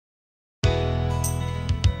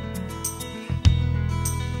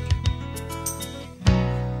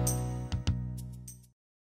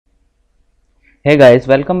Hey guys,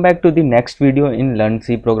 welcome back to the next video in Learn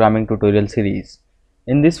C programming tutorial series.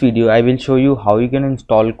 In this video, I will show you how you can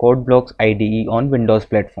install CodeBlocks IDE on Windows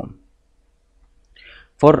platform.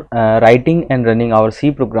 For writing and running our C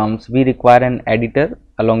programs, we require an editor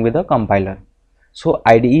along with a compiler. So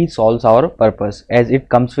IDE solves our purpose as it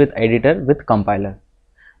comes with editor with compiler.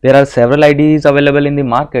 There are several IDEs available in the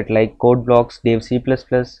market like CodeBlocks, Dev C++,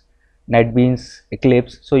 NetBeans,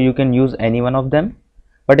 Eclipse, so you can use any one of them.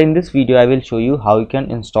 But in this video I will show you how you can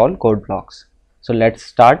install CodeBlocks. So let's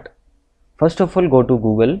start. First of all, go to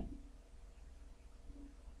Google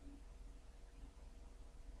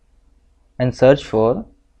and search for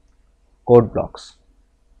CodeBlocks.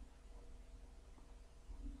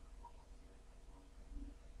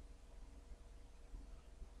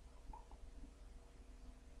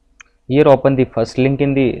 Here open the first link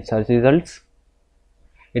in the search results.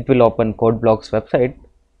 It will open CodeBlocks website.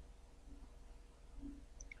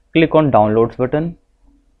 Click on downloads button.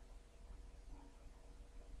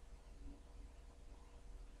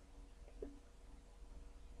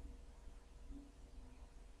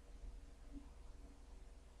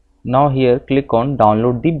 Now here click on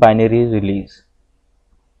download the binary release.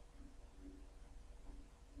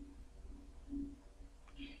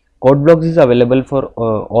 CodeBlocks is available for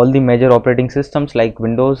all the major operating systems like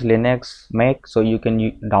Windows, Linux, Mac, so you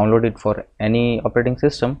can download it for any operating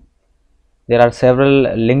system. There are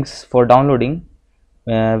several links for downloading.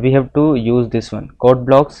 We have to use this one,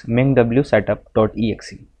 CodeBlocks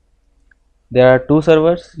mingwsetup.exe. There are two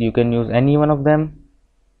servers, you can use any one of them.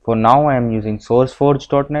 For now I am using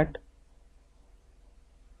sourceforge.net.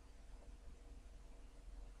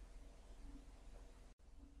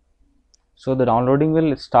 So the downloading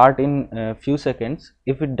will start in a few seconds.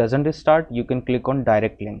 If it doesn't start, you can click on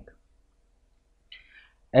direct link.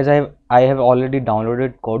 As I have already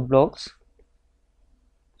downloaded CodeBlocks,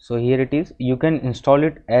 so here it is. You can install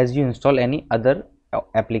it as you install any other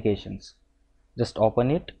applications. Just open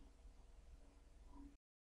it.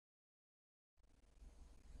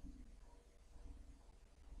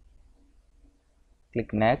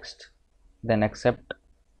 Click next, then accept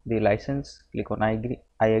the license. Click on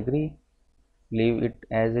I agree. Leave it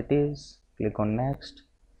as it is. Click on next.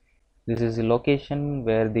 This is the location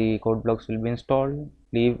where the CodeBlocks will be installed.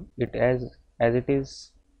 Leave it as it is.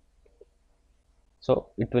 So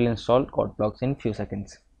it will install CodeBlocks in few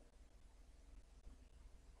seconds.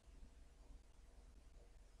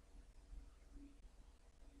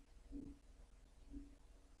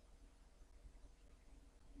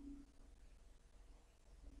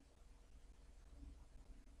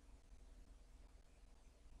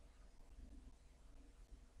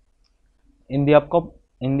 In the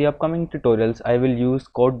upcoming tutorials, I will use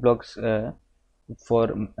CodeBlocks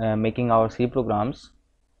for making our C programs.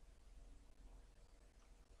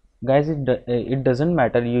 Guys, it doesn't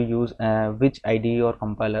matter you use which IDE or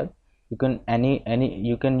compiler. You can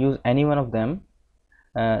you can use any one of them.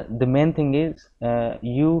 The main thing is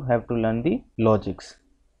you have to learn the logics.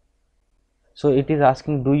 So it is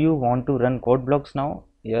asking, do you want to run CodeBlocks now?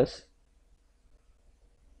 Yes.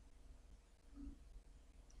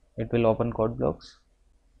 It will open CodeBlocks.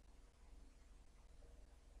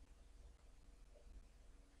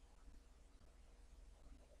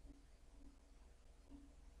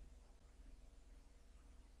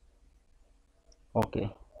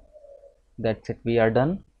 Okay, that's it, we are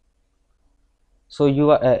done. So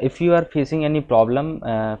you are if you are facing any problem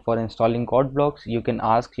for installing CodeBlocks, you can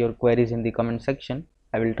ask your queries in the comment section.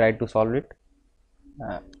 I will try to solve it.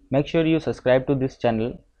 Make sure you subscribe to this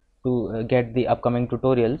channel to get the upcoming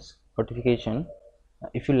tutorials notification.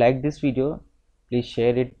 If you like this video, please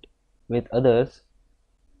share it with others.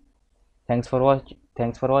 Thanks for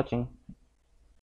watching.